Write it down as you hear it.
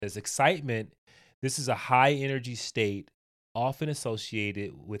As excitement, this is a high energy state often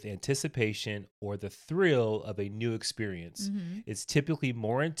associated with anticipation or the thrill of a new experience. It's typically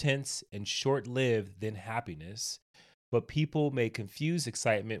more intense and short lived than happiness, but people may confuse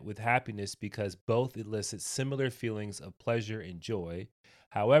excitement with happiness because both elicit similar feelings of pleasure and joy.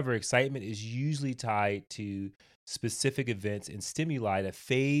 However, excitement is usually tied to specific events and stimuli that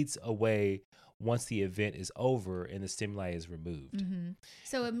fades away once the event is over and the stimuli is removed.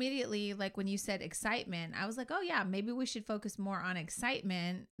 So immediately, like when you said excitement, I was like, oh yeah, maybe we should focus more on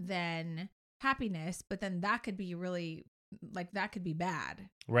excitement than happiness. But then that could be really that could be bad.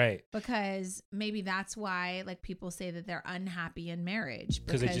 Right. Because maybe that's why like people say that they're unhappy in marriage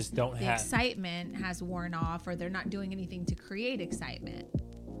Because they just don't the have excitement has worn off, or they're not doing anything to create excitement.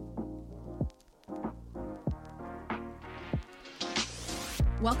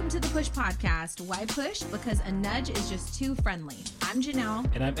 Welcome to the Push Podcast. Why push? Because a nudge is just too friendly. I'm Janelle.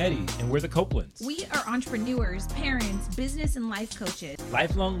 And I'm Eddie, and we're the Copelands. We are entrepreneurs, parents, business and life coaches.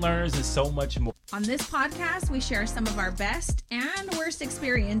 Lifelong learners and so much more. On this podcast, we share some of our best and worst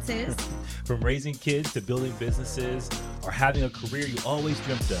experiences. From raising kids to building businesses or having a career you always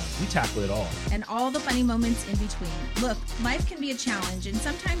dreamt of. We tackle it all. And all the funny moments in between. Look, life can be a challenge, and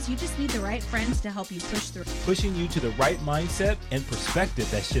sometimes you just need the right friends to help you push through. Pushing you to the right mindset and perspective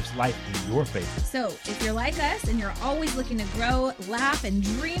that shifts life in your favor. So if you're like us and you're always looking to grow, laugh, and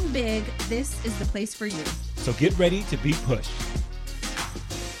dream big, this is the place for you. So get ready to be pushed.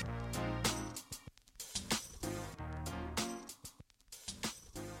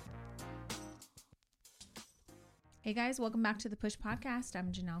 Hey guys, welcome back to the Push Podcast.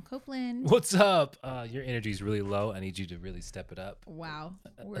 I'm Janelle Copeland. What's up? Your energy's really low. I need you to really step it up. Wow,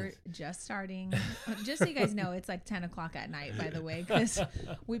 we're just starting. Just so you guys know, it's like 10 o'clock at night, by the way, because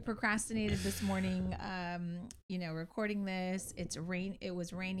we procrastinated this morning, recording this. It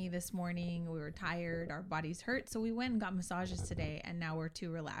was rainy this morning. We were tired. Our bodies hurt. So we went and got massages today, and now we're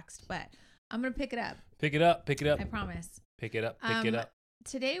too relaxed. But I'm going to pick it up. Pick it up. Pick it up. I promise. Pick it up. Pick it up.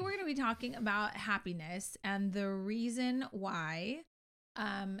 Today we're going to be talking about happiness, and the reason why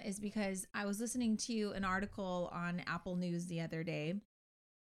is because I was listening to an article on Apple News the other day,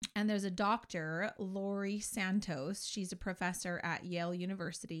 and there's a doctor, Laurie Santos. She's a professor at Yale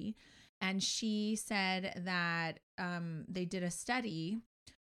University, and she said that they did a study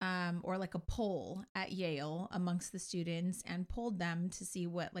or like a poll at Yale amongst the students and polled them to see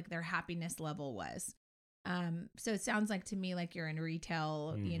what like their happiness level was. So it sounds like to me like you're in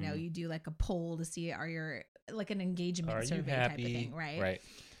retail, you do like a poll to see are you like an engagement survey type of thing, right? Right.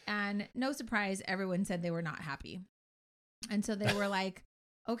 And no surprise, everyone said they were not happy. And so they were like,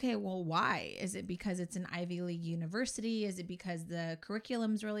 okay, well, why? Is it because it's an Ivy League university? Is it because the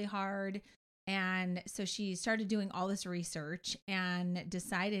curriculum's really hard? And so she started doing all this research and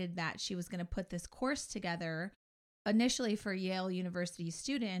decided that she was going to put this course together initially for Yale University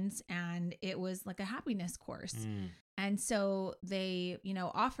students, and it was like a happiness course. And so they,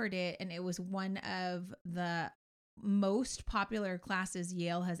 offered it, and it was one of the most popular classes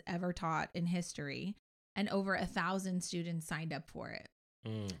Yale has ever taught in history, and over 1,000 students signed up for it.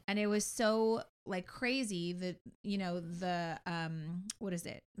 And it was so like crazy that,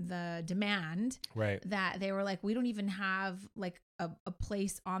 the demand, right, that they were like, we don't even have like a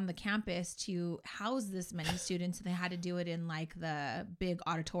place on the campus to house this many students. So they had to do it in like the big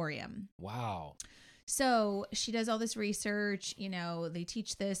auditorium. Wow. So she does all this research, they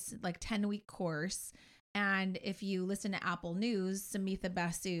teach this like 10-week course. And if you listen to Apple News, Samitha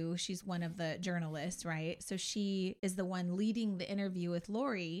Basu, she's one of the journalists, right? So she is the one leading the interview with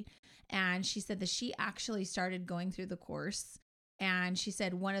Laurie. And she said that she actually started going through the course. And she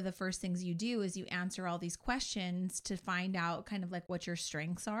said one of the first things you do is you answer all these questions to find out kind of like what your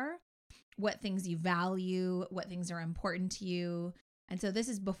strengths are, what things you value, what things are important to you. And so this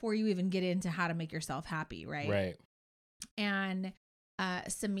is before you even get into how to make yourself happy, right? Right. And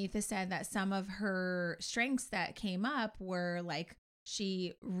Samitha said that some of her strengths that came up were like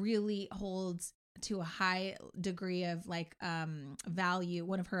she really holds to a high degree of like value.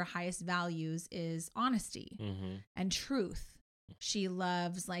 One of her highest values is honesty and truth. She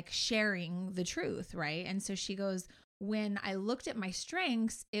loves like sharing the truth, right? And so she goes, when I looked at my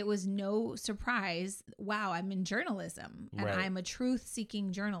strengths, it was no surprise. Wow, I'm in journalism and I'm a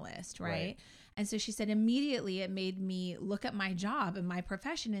truth-seeking journalist, right? And so she said immediately it made me look at my job and my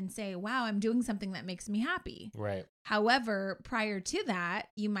profession and say, wow, I'm doing something that makes me happy. Right. However, prior to that,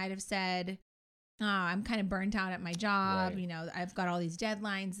 you might have said, oh, I'm kind of burnt out at my job. Right. I've got all these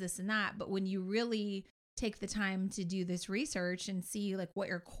deadlines, this and that. But when you really take the time to do this research and see like what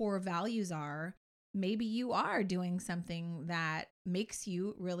your core values are, maybe you are doing something that makes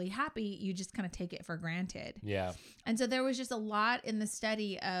you really happy. You just kind of take it for granted. Yeah. And so there was just a lot in the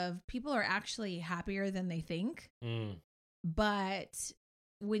study of people are actually happier than they think. But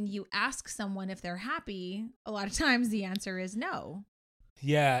when you ask someone if they're happy, a lot of times the answer is no.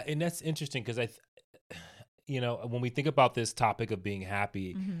 Yeah. And that's interesting because when we think about this topic of being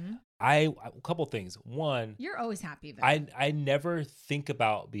happy, a couple things. One, you're always happy though. I never think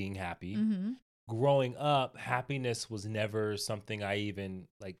about being happy. Growing up, happiness was never something I even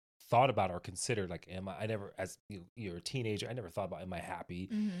like thought about or considered. Like, I never, as you're a teenager, I never thought about, am I happy?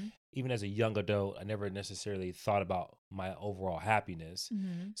 Even as a young adult, I never necessarily thought about my overall happiness.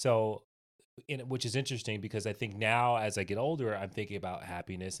 So, which is interesting because I think now as I get older, I'm thinking about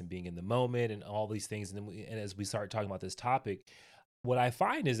happiness and being in the moment and all these things. And then as we start talking about this topic, what I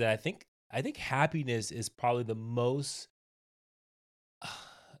find is that I think happiness is probably the most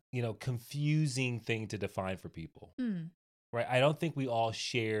confusing thing to define for people. Right? I don't think we all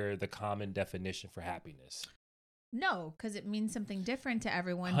share the common definition for happiness. No, because it means something different to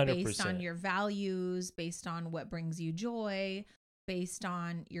everyone 100%. Based on your values, based on what brings you joy, based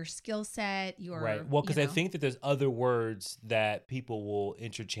on your skill set, right. Well, because I think that there's other words that people will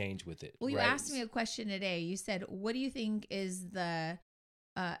interchange with it. Well, you right? asked me a question today. You said, what do you think is an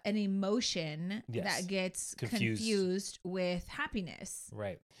emotion that gets confused with happiness?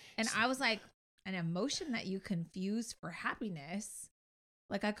 Right. And I was like, an emotion that you confuse for happiness?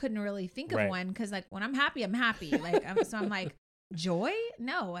 Like, I couldn't really think of one because, like, when I'm happy, I'm happy. Like, so I'm like, joy?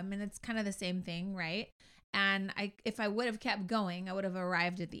 No, I mean, it's kind of the same thing, right? And if I would have kept going, I would have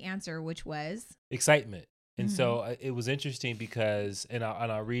arrived at the answer, which was excitement. And so it was interesting because, and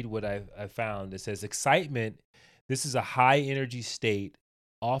I'll read what I found. It says, excitement, this is a high energy state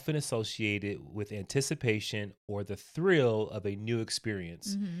often associated with anticipation or the thrill of a new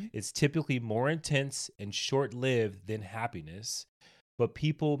experience. It's typically more intense and short-lived than happiness, but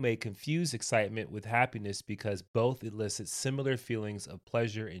people may confuse excitement with happiness because both elicit similar feelings of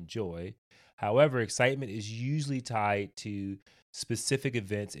pleasure and joy. However, excitement is usually tied to specific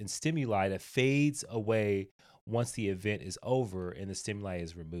events and stimuli that fades away once the event is over and the stimuli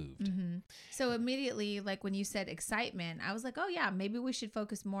is removed. So immediately, like when you said excitement, I was like, oh yeah, maybe we should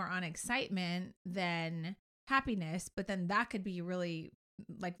focus more on excitement than happiness. But then that could be really,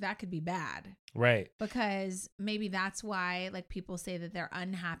 like, that could be bad. Right. Because maybe that's why, like, people say that they're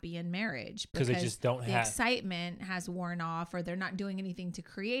unhappy in marriage because they just don't have excitement has worn off, or they're not doing anything to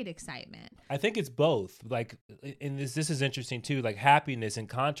create excitement. I think it's both. Like, and this is interesting too. Like, happiness, in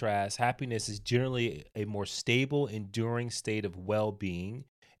contrast, happiness is generally a more stable, enduring state of well-being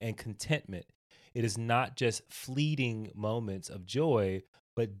and contentment. It is not just fleeting moments of joy,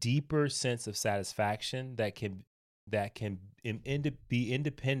 but deeper sense of satisfaction that can be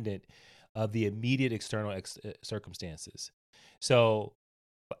independent of the immediate external circumstances. So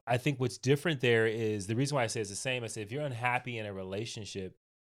I think what's different there is, the reason why I say it's the same, I say if you're unhappy in a relationship,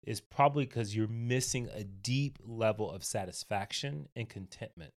 is probably because you're missing a deep level of satisfaction and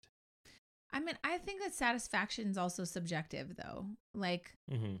contentment. I mean, I think that satisfaction is also subjective though. Like,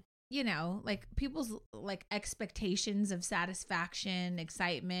 like people's like expectations of satisfaction,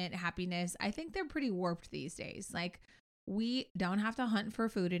 excitement, happiness, I think they're pretty warped these days. Like, we don't have to hunt for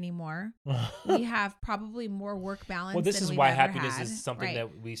food anymore. We have probably more work balance. Well, this than is we've why ever happiness had. is something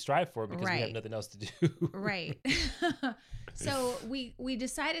that we strive for, because we have nothing else to do. Right. So we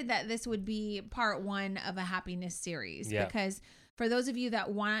decided that this would be part 1 of a happiness series, because for those of you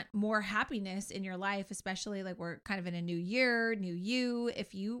that want more happiness in your life, especially like we're kind of in a new year, new you,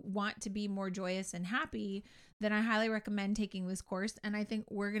 if you want to be more joyous and happy, then I highly recommend taking this course. And I think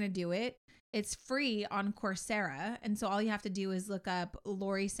we're going to do it. It's free on Coursera. And so all you have to do is look up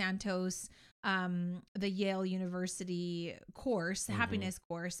Laurie Santos, the Yale University course, the happiness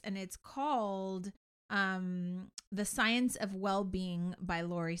course. And it's called The Science of Well-Being by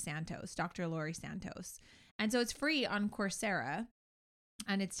Laurie Santos, Dr. Laurie Santos. And so it's free on Coursera,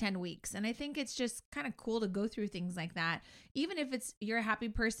 and it's 10 weeks. And I think it's just kind of cool to go through things like that. Even if you're a happy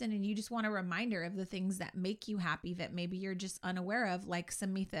person and you just want a reminder of the things that make you happy that maybe you're just unaware of, like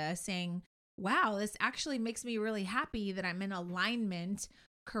Samitha saying, wow, this actually makes me really happy that I'm in alignment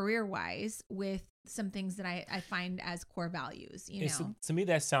career-wise with some things that I find as core values, you know? So, to me,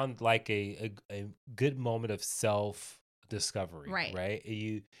 that sounds like a good moment of self-discovery, right?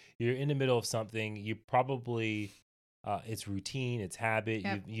 You're in the middle of something, you probably, it's routine, it's habit,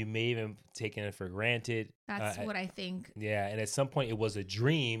 you may even taken it for granted. That's what I think. Yeah, and at some point it was a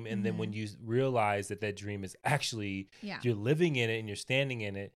dream, and then when you realize that dream is actually, you're living in it and you're standing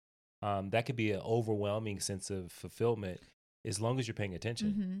in it, that could be an overwhelming sense of fulfillment. as long as you're paying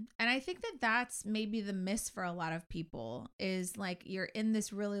attention. And I think that that's maybe the miss for a lot of people is like you're in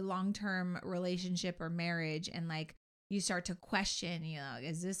this really long-term relationship or marriage and like you start to question,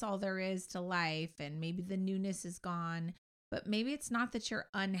 is this all there is to life? And maybe the newness is gone, but maybe it's not that you're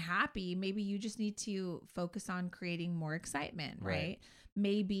unhappy. Maybe you just need to focus on creating more excitement, right?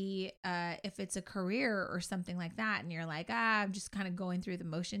 Maybe if it's a career or something like that and you're like, I'm just kind of going through the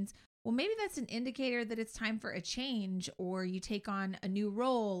motions. Well, maybe that's an indicator that it's time for a change, or you take on a new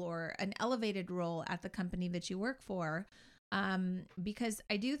role or an elevated role at the company that you work for. Because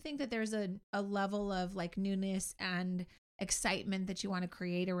I do think that there's a level of like newness and excitement that you want to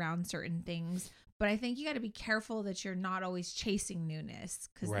create around certain things. But I think you got to be careful that you're not always chasing newness,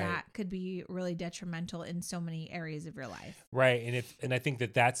 because that could be really detrimental in so many areas of your life. Right. And I think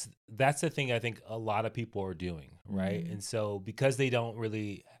that's the thing I think a lot of people are doing. Right. And so because they don't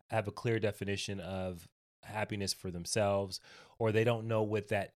really have a clear definition of happiness for themselves, or they don't know what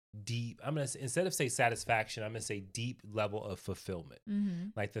that deep, instead of say satisfaction, I'm going to say deep level of fulfillment.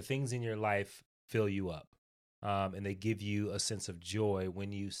 Like the things in your life fill you up. And they give you a sense of joy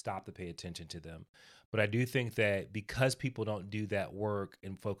when you stop to pay attention to them. But I do think that because people don't do that work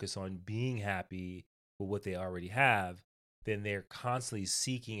and focus on being happy with what they already have, then they're constantly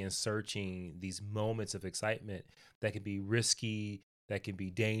seeking and searching these moments of excitement that can be risky, that can be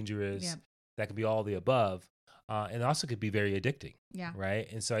dangerous, that can be all the above, and also could be very addicting. Right.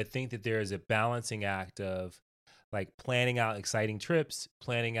 And so I think that there is a balancing act of like planning out exciting trips,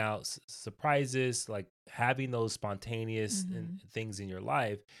 planning out surprises, like having those spontaneous things in your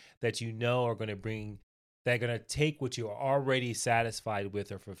life that are going to bring, that are going to take what you're already satisfied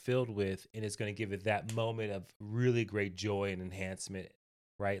with or fulfilled with, and it's going to give it that moment of really great joy and enhancement,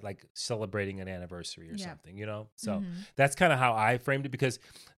 right? Like celebrating an anniversary or something, So that's kind of how I framed it, because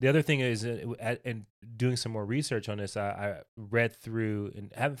the other thing is, and doing some more research on this, I read through,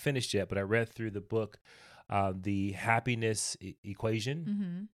 and haven't finished yet, but I read through the book, the happiness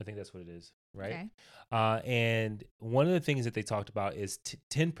equation. I think that's what it is, right? Okay. And one of the things that they talked about is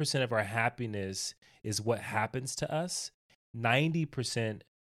 10% of our happiness is what happens to us. 90%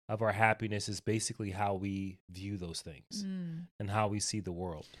 of our happiness is basically how we view those things and how we see the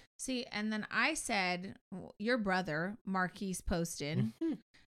world. See, and then I said, your brother, Marquise Poston,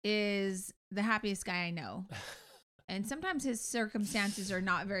 is the happiest guy I know. And sometimes his circumstances are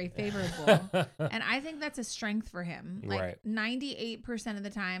not very favorable. And I think that's a strength for him. Like 98% of the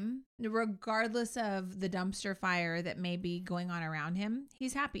time, regardless of the dumpster fire that may be going on around him,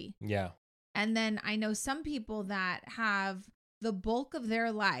 he's happy. Yeah. And then I know some people that have the bulk of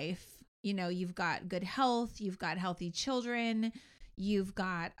their life, you've got good health, you've got healthy children, you've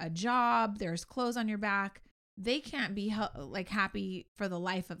got a job, there's clothes on your back. They can't be like happy for the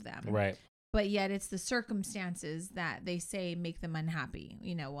life of them. Right. But yet it's the circumstances that they say make them unhappy.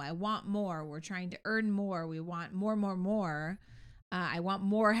 I want more. We're trying to earn more. We want more. I want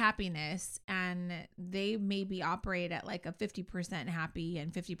more happiness. And they maybe operate at like a 50% happy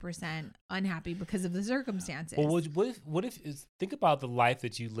and 50% unhappy because of the circumstances. Well, what if think about the life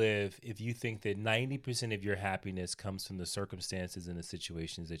that you live if you think that 90% of your happiness comes from the circumstances and the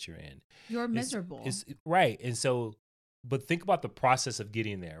situations that you're in? You're miserable. It's right. And so, but think about the process of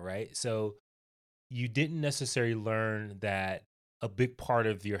getting there, right? So you didn't necessarily learn that a big part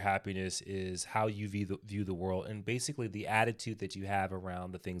of your happiness is how you view the world, and basically the attitude that you have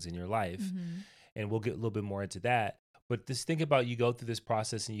around the things in your life. And we'll get a little bit more into that. But just think about, you go through this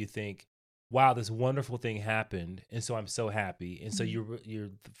process and you think, wow, this wonderful thing happened, and so I'm so happy. And so you're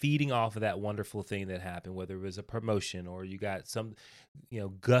feeding off of that wonderful thing that happened, whether it was a promotion or you got some,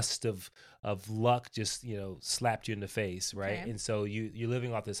 gust of luck just, slapped you in the face, right? Okay. And so you're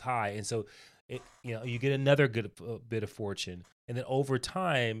living off this high, and so you get another good bit of fortune, and then over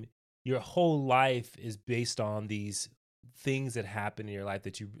time, your whole life is based on these things that happen in your life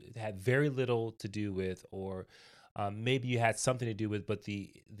that you had very little to do with, or maybe you had something to do with, but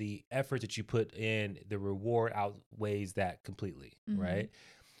the effort that you put in, the reward outweighs that completely, right?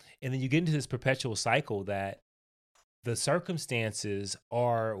 And then you get into this perpetual cycle that the circumstances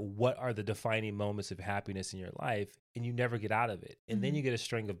are what are the defining moments of happiness in your life, and you never get out of it. And then you get a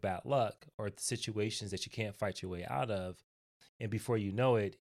string of bad luck or situations that you can't fight your way out of. And before you know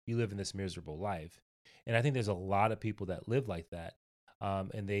it, you live in this miserable life. And I think there's a lot of people that live like that.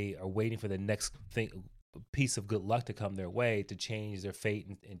 And they are waiting for the next piece of good luck to come their way to change their fate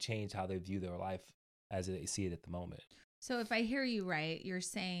and change how they view their life as they see it at the moment. So if I hear you right, you're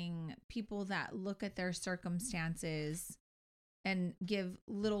saying people that look at their circumstances and give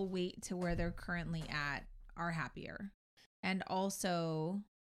little weight to where they're currently at are happier. And also,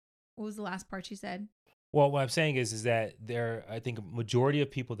 what was the last part you said? Well, what I'm saying is that I think a majority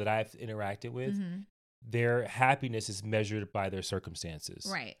of people that I've interacted with, their happiness is measured by their circumstances.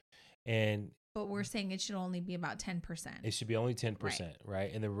 Right. And but we're saying it should only be about 10%. It should be only 10%,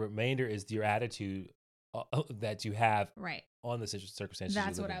 right? And the remainder is your attitude that you have on the circumstances.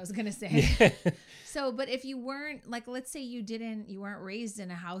 That's what I was going to say. Yeah. So, but if you weren't, like, let's say you weren't raised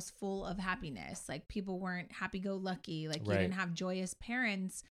in a house full of happiness, like people weren't happy-go-lucky, like you didn't have joyous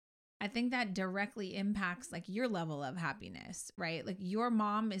parents, I think that directly impacts like your level of happiness, right? Like your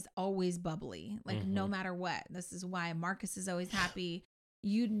mom is always bubbly, like no matter what. This is why Marcus is always happy.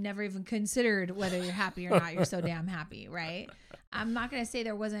 You never even considered whether you're happy or not. You're so damn happy, right? I'm not going to say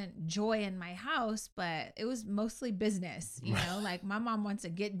there wasn't joy in my house, but it was mostly business, you know? Like my mom wants to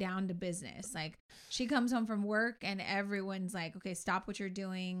get down to business. Like she comes home from work and everyone's like, okay, stop what you're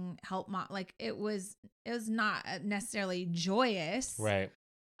doing. Help mom. Like it was not necessarily joyous. Right.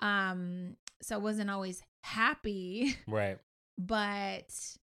 So I wasn't always happy. Right. But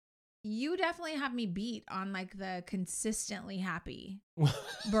you definitely have me beat on like the consistently happy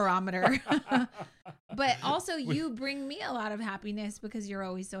barometer. But also you bring me a lot of happiness because you're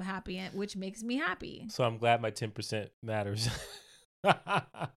always so happy, which makes me happy. So I'm glad my 10% matters.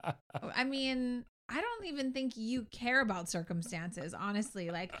 I mean, I don't even think you care about circumstances, honestly.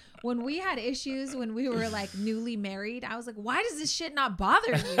 Like when we had issues when we were like newly married, I was like, why does this shit not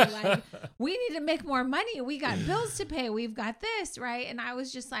bother you? Like we need to make more money. We got bills to pay. We've got this, right? And I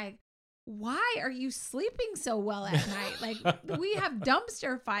was just like, why are you sleeping so well at night? Like we have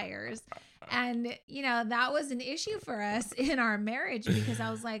dumpster fires. And, you know, that was an issue for us in our marriage because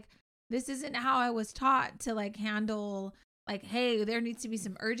I was like, this isn't how I was taught to like handle like, hey, there needs to be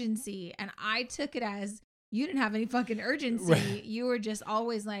some urgency. And I took it as you didn't have any fucking urgency. Right. You were just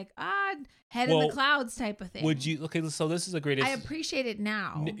always like, head in the clouds type of thing. Would you? Okay, so this is a great. I appreciate it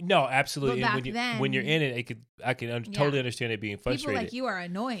now. No, absolutely. But back when you're in it, I can totally understand it being frustrating. People like you are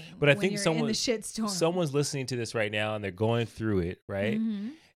annoying. But I think in the shitstorm. Someone's listening to this right now and they're going through it, right? Mm-hmm.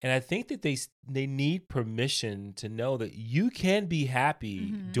 And I think that they need permission to know that you can be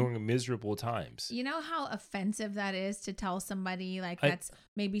happy during miserable times. You know how offensive that is to tell somebody like that's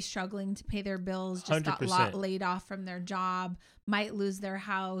maybe struggling to pay their bills, just 100%. got laid off from their job, might lose their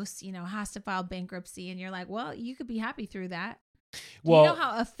house, you know, has to file bankruptcy. And you're like, well, you could be happy through that. Well, you know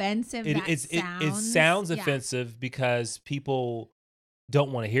how offensive that sounds? It sounds offensive because people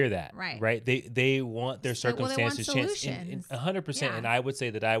don't want to hear that, right? They want their circumstances changed 100%, and I would say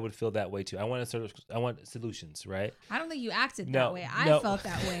that I would feel that way too. I want solutions, right? I don't think you acted that way. I felt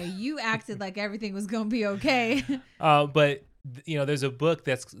that way. You acted like everything was going to be okay. But you know, there's a book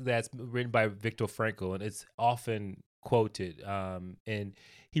that's written by Viktor Frankl, and it's often quoted. And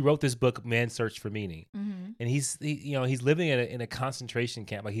he wrote this book, Man's Search for Meaning, and he's living in a concentration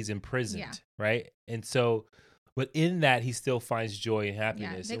camp, like he's imprisoned, right? And so. But in that, he still finds joy and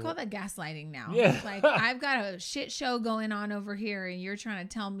happiness. Yeah, they call that gaslighting now. Yeah. Like, I've got a shit show going on over here, and you're trying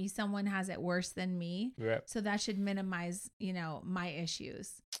to tell me someone has it worse than me. Right. So that should minimize, you know, my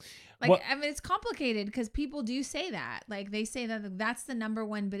issues. Like, I mean, it's complicated because people do say that. Like, they say that that's the number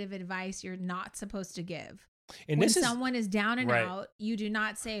one bit of advice you're not supposed to give. And when someone is down and out, you do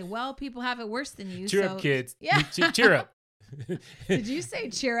not say, well, people have it worse than you. Cheer up, kids. Yeah. Cheer up. Did you say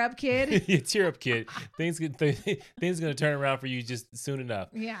cheer up, kid? Yeah, cheer up, kid. Things gonna turn around for you just soon enough.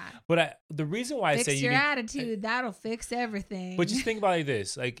 Yeah. But the reason why I say your attitude, that'll fix everything. But just think about it like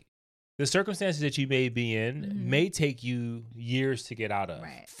this: like the circumstances that you may be in may take you years to get out of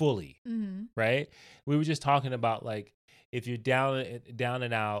fully. Right? We were just talking about like if you're down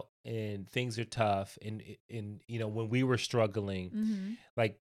and out and things are tough, and you know when we were struggling,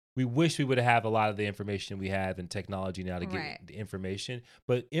 like. We wish we would have a lot of the information we have in technology now to get the information,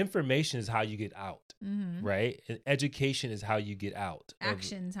 but information is how you get out, right? And education is how you get out.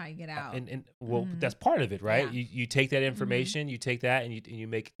 Action's how you get out. And that's part of it, right? Yeah. You take that information, you take that, and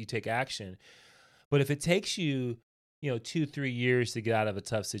you take action. But if it takes you, 2-3 years to get out of a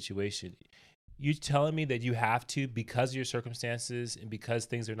tough situation, you telling me that you have to, because of your circumstances and because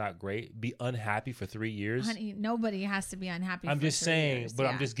things are not great, be unhappy for 3 years? Honey, nobody has to be unhappy. I'm just saying, years. But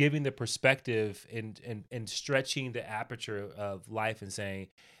I'm just giving the perspective and stretching the aperture of life and saying,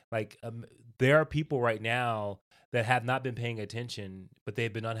 like, there are people right now that have not been paying attention, but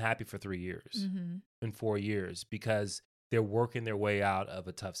they've been unhappy for 3 years and 4 years because they're working their way out of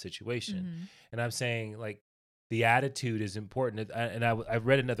a tough situation. And I'm saying, like, the attitude is important. And I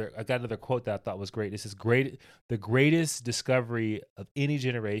got another quote that I thought was great. This is great. The greatest discovery of any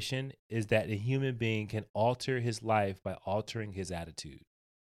generation is that a human being can alter his life by altering his attitude.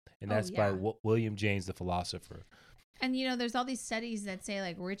 And that's by William James, the philosopher. And, there's all these studies that say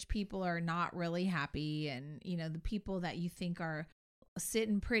like rich people are not really happy. And, the people that you think are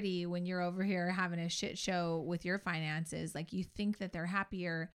sitting pretty when you're over here having a shit show with your finances, like you think that they're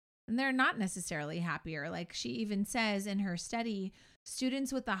happier and they're not necessarily happier. Like she even says in her study,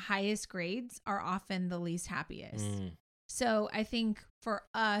 students with the highest grades are often the least happiest. So I think for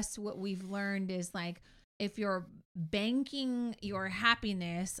us, what we've learned is like, if you're banking your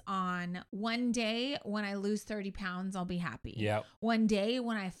happiness on one day when I lose 30 pounds, I'll be happy. Yep. One day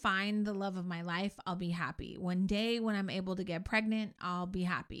when I find the love of my life, I'll be happy. One day when I'm able to get pregnant, I'll be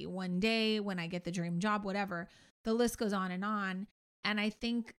happy. One day when I get the dream job, whatever. The list goes on and on. And I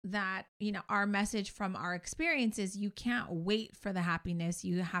think that, our message from our experience is you can't wait for the happiness.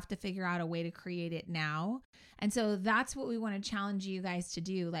 You have to figure out a way to create it now. And so that's what we want to challenge you guys to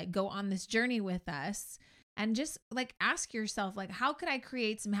do. Like go on this journey with us and just like ask yourself, like, how could I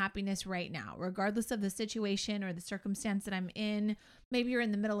create some happiness right now, regardless of the situation or the circumstance that I'm in? Maybe you're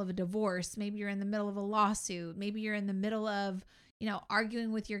in the middle of a divorce. Maybe you're in the middle of a lawsuit. Maybe you're in the middle of,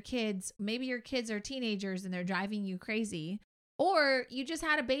 arguing with your kids. Maybe your kids are teenagers and they're driving you crazy. Or you just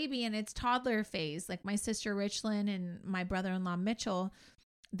had a baby and it's toddler phase. Like my sister Richland and my brother-in-law Mitchell,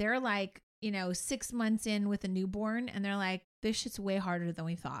 they're like, 6 months in with a newborn and they're like, this shit's way harder than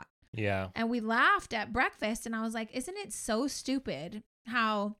we thought. Yeah. And we laughed at breakfast and I was like, isn't it so stupid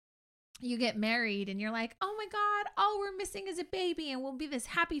how you get married and you're like, oh my God, all we're missing is a baby and we'll be this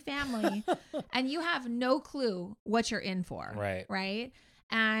happy family. And you have no clue what you're in for. Right. Right.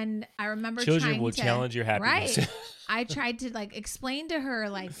 And I remember children will challenge your happiness. Right. I tried to like explain to her,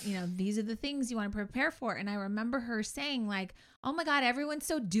 like, these are the things you want to prepare for. And I remember her saying like, oh my God, everyone's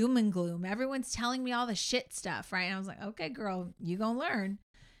so doom and gloom. Everyone's telling me all the shit stuff. Right. And I was like, okay, girl, you gonna learn.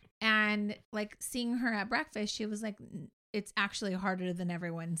 And like seeing her at breakfast, she was like, it's actually harder than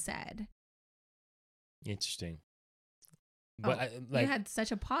everyone said. Interesting. But you had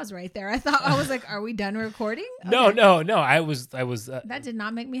such a pause right there. I was like, are we done recording? Okay. No. I was. That did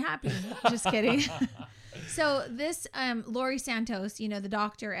not make me happy. Just kidding. So this, Laurie Santos, the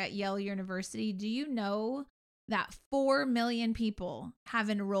doctor at Yale University, do you know that 4 million people have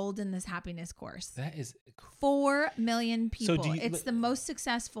enrolled in this happiness course? That is 4 million people. So it's the most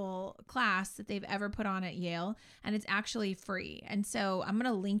successful class that they've ever put on at Yale, and it's actually free. And so I'm going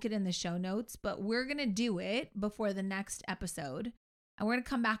to link it in the show notes, but we're going to do it before the next episode. And we're going to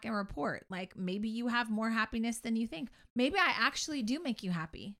come back and report. Like maybe you have more happiness than you think. Maybe I actually do make you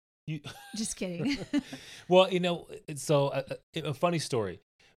happy. Just kidding. Well, so a funny story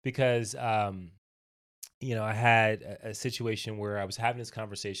because, I had a situation where I was having this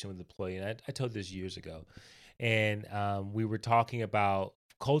conversation with an employee, and I told this years ago, and we were talking about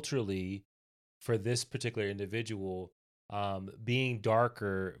culturally for this particular individual, being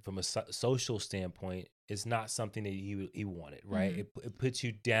darker from a social standpoint is not something that he wanted, right? Mm-hmm. It puts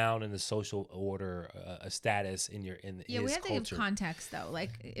you down in the social order, a status in his culture. We have to give context though.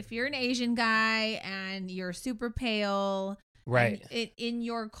 Like if you're an Asian guy and you're super pale. Right. In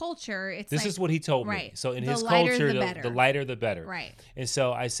your culture, this is what he told me. So in his culture, the lighter the better. Right. And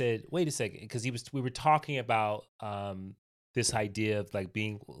so I said, wait a second, because we were talking about this idea of like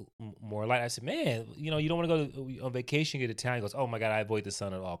being more light. I said, man, you don't want to go on vacation, get to town. He goes, oh my God, I avoid the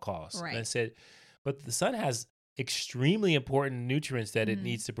sun at all costs. Right. And I said, but the sun has extremely important nutrients that it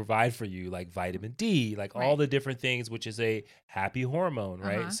needs to provide for you, like vitamin D, like all the different things, which is a happy hormone,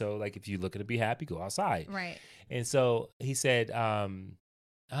 right? Uh-huh. So like if you're looking to be happy, go outside. Right. And so he said, yeah,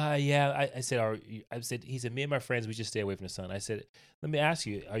 I said, he said, me and my friends, we just stay away from the sun. I said, let me ask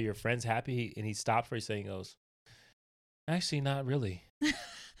you, are your friends happy? And he stopped for a second and goes, actually, not really.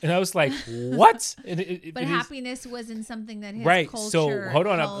 And I was like, what? But happiness wasn't something that his culture so hold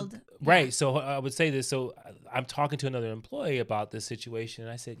on. held. Right. So I would say this. So I'm talking to another employee about this situation.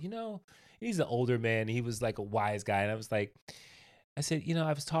 And I said, he's an older man. He was like a wise guy. And I was like, I said,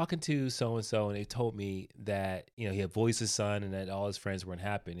 I was talking to so-and-so and they told me that, he avoids his son and that all his friends weren't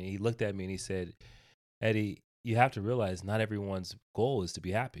happy. And he looked at me and he said, Eddie, you have to realize not everyone's goal is to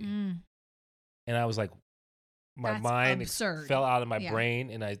be happy. And I was like, my mind fell out of my brain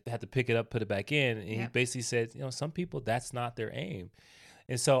and I had to pick it up, put it back in. And he basically said, some people, that's not their aim.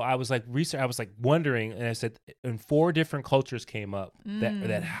 And so I was like, wondering, and I said, and 4 different cultures came up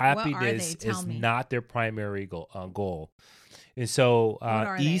that happiness is not their primary goal. And so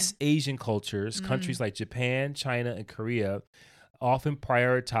East Asian cultures, countries like Japan, China, and Korea often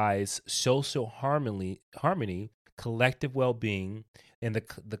prioritize social harmony, collective well-being, and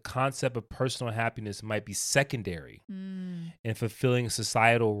the concept of personal happiness might be secondary in fulfilling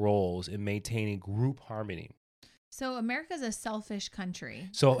societal roles and maintaining group harmony. So America's a selfish country.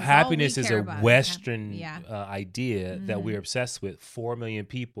 So 'Cause happiness all we is care a about is Western yeah. idea that Mhm. we're obsessed with. 4 million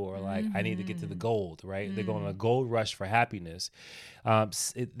people are like, I need to get to the Mhm. gold, right? They're going on a Mm. gold rush for happiness.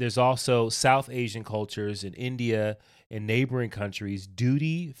 There's also South Asian cultures in India and neighboring countries.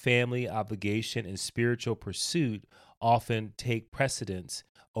 Duty, family, obligation, and spiritual pursuit often take precedence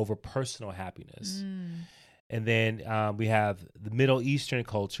over personal happiness. Mm. And then we have the Middle Eastern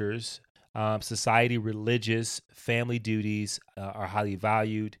cultures. Society, religious, family duties are highly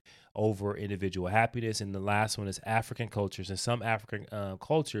valued over individual happiness. And the last one is African cultures. And some African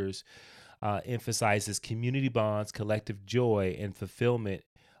cultures emphasizes community bonds, collective joy, and fulfillment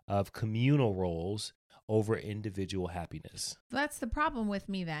of communal roles over individual happiness. That's the problem with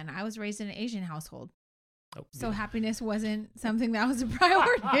me then. I was raised in an Asian household. Oh, So yeah. happiness wasn't something that was a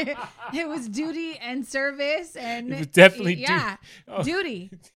priority. It was duty and service and It was definitely yeah, Oh.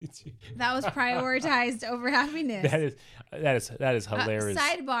 duty. That was prioritized over happiness. that is hilarious.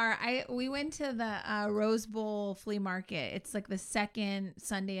 Sidebar: we went to the Rose Bowl flea market. It's like the second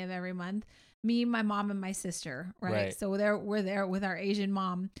Sunday of every month. Me, my mom, and my sister. Right. So we're there with our Asian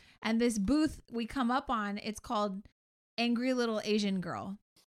mom, and this booth we come up on. It's called Angry Little Asian Girl.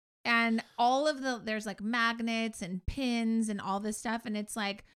 And all of there's like magnets and pins and all this stuff. And it's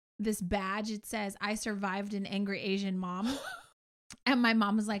like this badge. It says, I survived an angry Asian mom. And my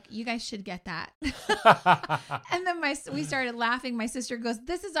mom was like, you guys should get that. And then we started laughing. My sister goes,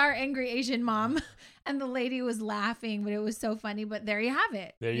 this is our angry Asian mom. And the lady was laughing, but it was so funny. But there you have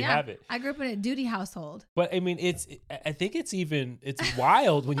it. There you have it. I grew up in a duty household. But I mean, I think it's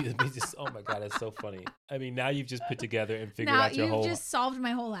wild when you just, oh my God, it's so funny. I mean, now you've just put together and figured out your whole. You've just solved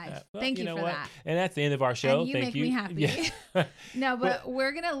my whole life. Well, Thank you for what? that. And that's the end of our show. And you Thank make you. me happy. Yeah. No, but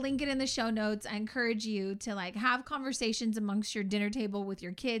we're going to link it in the show notes. I encourage you to like have conversations amongst your dinner table with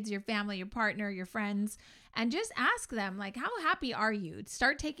your kids, your family, your partner, your friends, and just ask them like, how happy are you?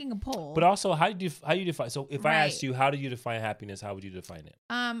 Start taking a poll. But also, how do you define? So if I Right. asked you, how do you define happiness? How would you define it?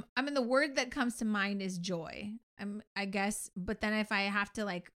 I mean, the word that comes to mind is joy. I guess, but then if I have to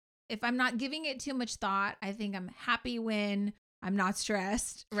like, if I'm not giving it too much thought, I think I'm happy when I'm not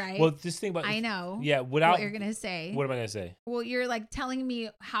stressed, right? Well, just think about. I know. Yeah. Without what you're gonna say. What am I gonna say? Well, you're like telling me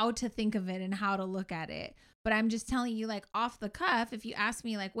how to think of it and how to look at it. But I'm just telling you, like, off the cuff, if you ask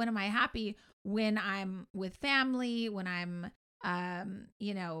me, like, when am I happy? When I'm with family, when I'm,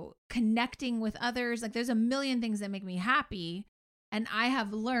 connecting with others. Like, there's a million things that make me happy. And I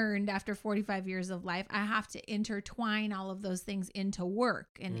have learned after 45 years of life, I have to intertwine all of those things into work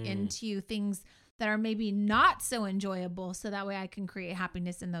and into things that are maybe not so enjoyable. So that way I can create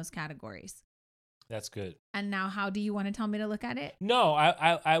happiness in those categories. That's good. And now, how do you want to tell me to look at it? No,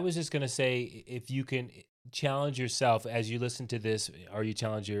 I was just gonna say, if you can challenge yourself as you listen to this, or you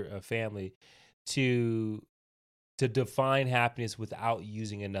challenge your family to define happiness without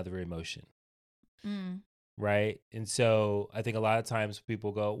using another emotion, right? And so I think a lot of times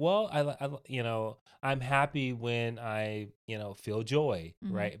people go, well, I'm happy when I feel joy,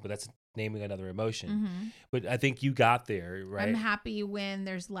 right? But that's naming another emotion. But I think you got there, right? I'm happy when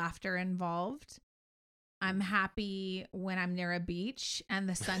there's laughter involved. I'm happy when I'm near a beach and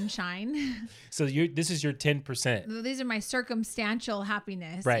the sunshine. So this is your 10%. These are my circumstantial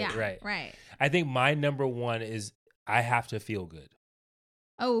happiness. Right, Yeah, right. I think my number one is I have to feel good.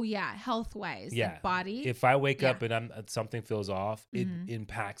 Oh yeah, health wise, Yeah. like body. If I wake up and something feels off, it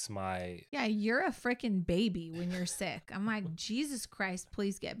impacts my. Yeah, you're a freaking baby when you're sick. I'm like, Jesus Christ,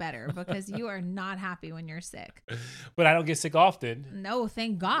 please get better, because you are not happy when you're sick. But I don't get sick often. No,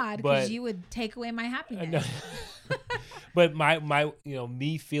 thank God, because you would take away my happiness. But my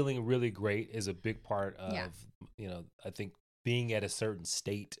me feeling really great is a big part of I think being at a certain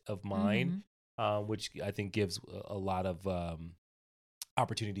state of mind, which I think gives a lot of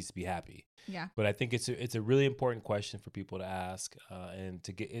opportunities to be happy. Yeah. But I think it's a really important question for people to ask and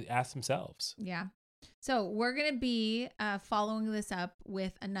to ask themselves. Yeah. So we're going to be following this up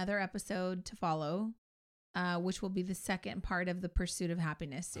with another episode to follow, which will be the second part of the Pursuit of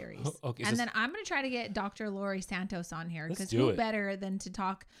Happiness series. Okay, and then I'm going to try to get Dr. Lori Santos on here, because who better than to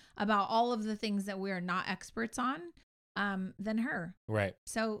talk about all of the things that we are not experts on than her. Right.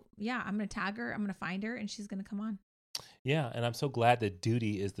 So yeah, I'm going to tag her. I'm going to find her and she's going to come on. Yeah, and I'm so glad that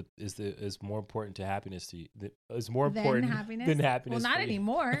duty is more important to happiness to you. Is more important than happiness. Well, not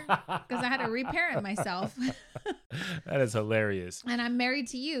anymore, because I had to reparent myself. That is hilarious. And I'm married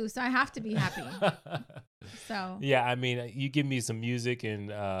to you, so I have to be happy. So yeah, I mean, you give me some music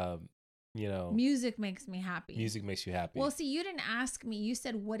and Music makes me happy. Music makes you happy. Well, see, you didn't ask me. You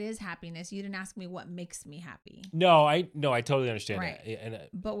said, what is happiness? You didn't ask me what makes me happy. No, I totally understand that. And,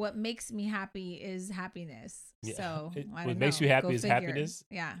 but what makes me happy is happiness. Yeah, so what makes you happy is happiness?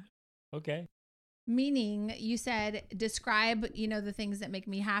 Yeah. Okay. Meaning you said, describe, the things that make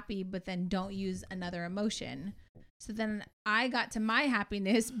me happy, but then don't use another emotion. So then I got to my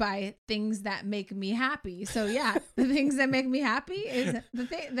happiness by things that make me happy. So yeah, the things that make me happy is the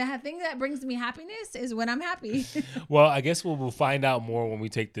thing that brings me happiness is when I'm happy. Well, I guess we'll find out more when we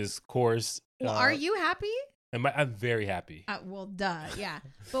take this course. Well, are you happy? I'm very happy. Well, duh. Yeah.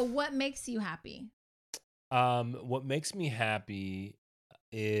 But what makes you happy? What makes me happy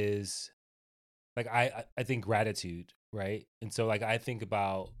is like, I think gratitude, right? And so like, I think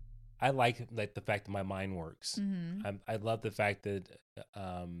about, I like the fact that my mind works. Mm-hmm. I love the fact that,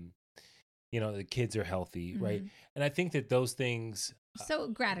 the kids are healthy, mm-hmm. right? And I think that those things. So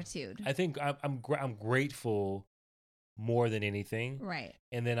gratitude. I think I'm grateful more than anything, right?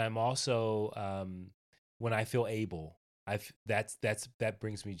 And then I'm also when I feel able, that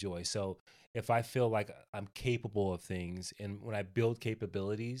brings me joy. So if I feel like I'm capable of things, and when I build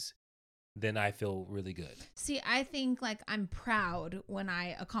capabilities, then I feel really good. See, I think like I'm proud when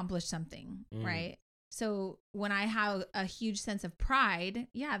I accomplish something, right? So when I have a huge sense of pride,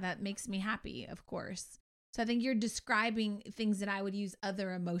 yeah, that makes me happy, of course. So I think you're describing things that I would use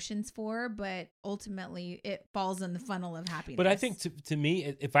other emotions for, but ultimately it falls in the funnel of happiness. But I think to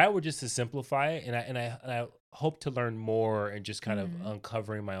me, if I were just to simplify it, and I hope to learn more and just kind mm-hmm. of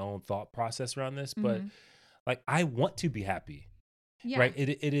uncovering my own thought process around this, mm-hmm. but like I want to be happy. Yeah. Right.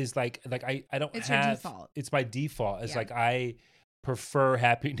 It is like I don't it's have, your default. It's my default. It's like I prefer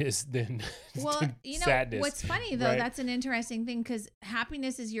happiness than sadness. What's funny though, right? That's an interesting thing, because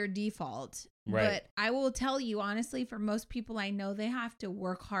happiness is your default. Right. But I will tell you honestly, for most people I know, they have to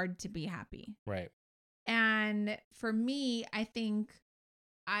work hard to be happy. Right. And for me, I think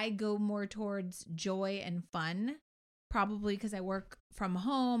I go more towards joy and fun, probably because I work from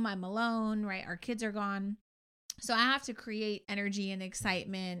home. I'm alone, right? Our kids are gone. So I have to create energy and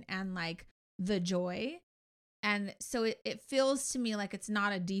excitement and like the joy. And so it feels to me like it's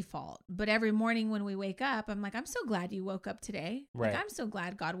not a default. But every morning when we wake up, I'm like, I'm so glad you woke up today. Right. Like, I'm so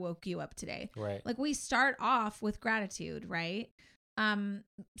glad God woke you up today. Right. Like we start off with gratitude, right?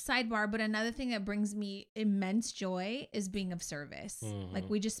 Sidebar, but another thing that brings me immense joy is being of service. Mm-hmm. Like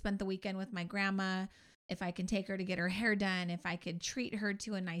we just spent the weekend with my grandma. If I can take her to get her hair done, if I could treat her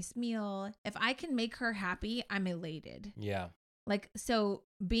to a nice meal, if I can make her happy, I'm elated. Yeah. Like, so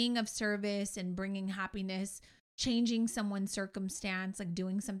being of service and bringing happiness, changing someone's circumstance, like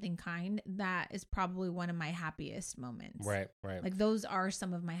doing something kind, that is probably one of my happiest moments. Right, right. Like those are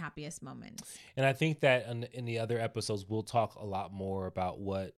some of my happiest moments. And I think that in the other episodes, we'll talk a lot more about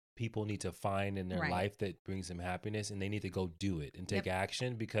what people need to find in their life that brings them happiness, and they need to go do it and take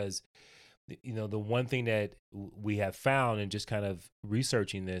action, because the one thing that we have found in just kind of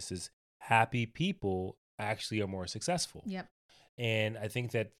researching this is happy people actually are more successful. Yep. And I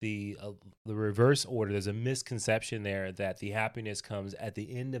think that the reverse order, there's a misconception there that the happiness comes at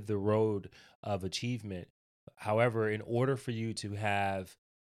the end of the road of achievement. However, in order for you to have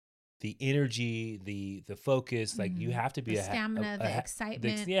the energy, the focus, like you have to be the stamina, the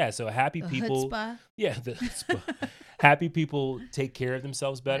excitement. So happy people. Chutzpah. Yeah, the chutzpah. Happy people take care of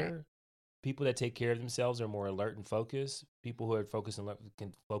themselves better. Right. People that take care of themselves are more alert and focused. People who are focused on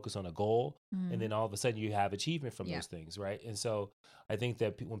can focus on a goal, and then all of a sudden you have achievement from those things, right? And so I think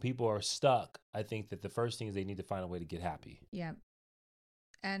that when people are stuck, I think that the first thing is they need to find a way to get happy. Yeah.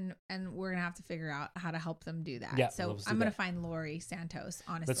 And we're gonna have to figure out how to help them do that. Yeah, so I'm gonna find Lori Santos,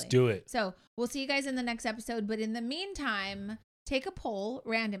 honestly. Let's do it. So we'll see you guys in the next episode. But in the meantime, take a poll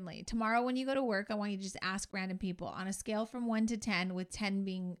randomly. Tomorrow when you go to work, I want you to just ask random people on a scale from 1 to 10, with 10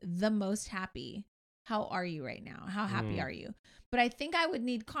 being the most happy. How are you right now? How happy are you? But I think I would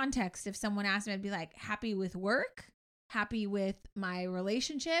need context. If someone asked me, I'd be like, happy with work, happy with my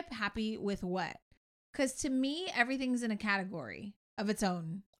relationship, happy with what? Because to me, everything's in a category of its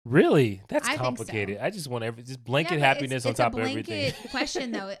own. Really? That's complicated. So. I just want just blanket happiness on top of everything. It's a blanket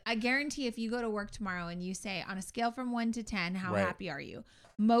question, though. I guarantee if you go to work tomorrow and you say, on a scale from 1 to 10, how happy are you?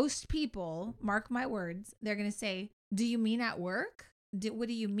 Most people, mark my words, they're going to say, do you mean at work? What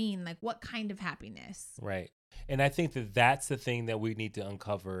do you mean? Like, what kind of happiness? Right. And I think that that's the thing that we need to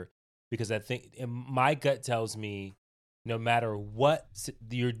uncover, because I think my gut tells me no matter what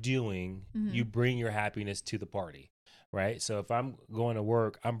you're doing, you bring your happiness to the party. Right. So if I'm going to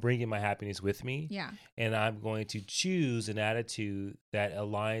work, I'm bringing my happiness with me. Yeah. And I'm going to choose an attitude that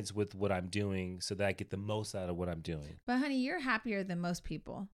aligns with what I'm doing so that I get the most out of what I'm doing. But honey, you're happier than most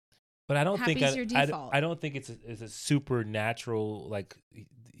people. But I don't think Happy's your default. I don't think it's a supernatural like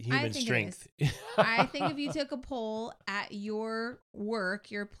human strength. I think if you took a poll at your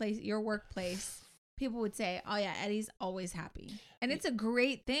work, your workplace, people would say, "Oh yeah, Eddie's always happy," and it's a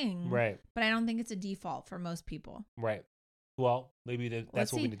great thing, right? But I don't think it's a default for most people, right? Well, maybe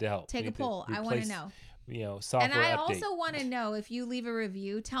that's what we need to help. Take a poll. I want to know. Software and I update. also want to know, if you leave a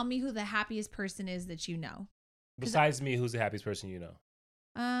review, tell me who the happiest person is that you know. Besides me, who's the happiest person you know?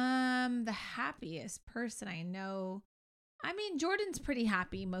 The happiest person I know. I mean, Jordan's pretty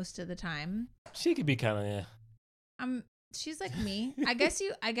happy most of the time. She could be kind of she's like me. I guess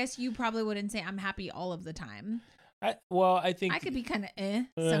you probably wouldn't say I'm happy all of the time. I think I could be kind of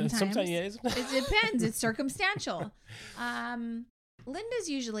sometimes. Sometimes, yeah. It depends. It's circumstantial. Linda's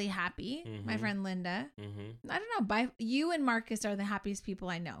usually happy. Mm-hmm. My friend Linda. Mm-hmm. I don't know. You and Marcus are the happiest people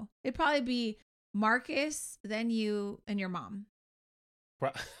I know. It'd probably be Marcus, then you, and your mom.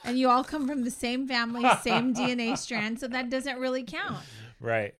 And you all come from the same family, same DNA strand, so that doesn't really count.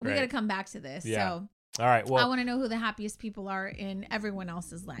 Right. We got to come back to this. Yeah. So, all right. Well, I want to know who the happiest people are in everyone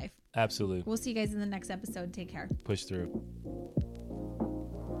else's life. Absolutely. We'll see you guys in the next episode. Take care. Push through.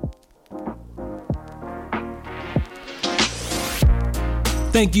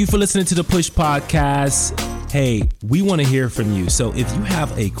 Thank you for listening to the Push Podcast. Hey, we want to hear from you. So if you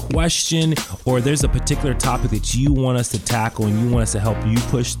have a question or there's a particular topic that you want us to tackle and you want us to help you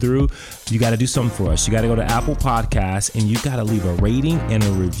push through, you got to do something for us. You got to go to Apple Podcasts and you got to leave a rating and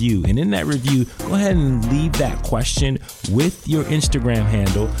a review. And in that review, go ahead and leave that question with your Instagram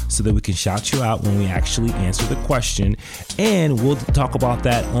handle so that we can shout you out when we actually answer the question. And we'll talk about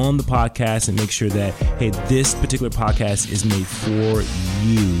that on the podcast and make sure that, hey, this particular podcast is made for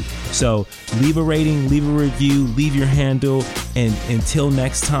you. So leave a rating, leave a review, leave your handle, and until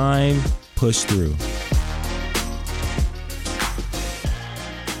next time, push through.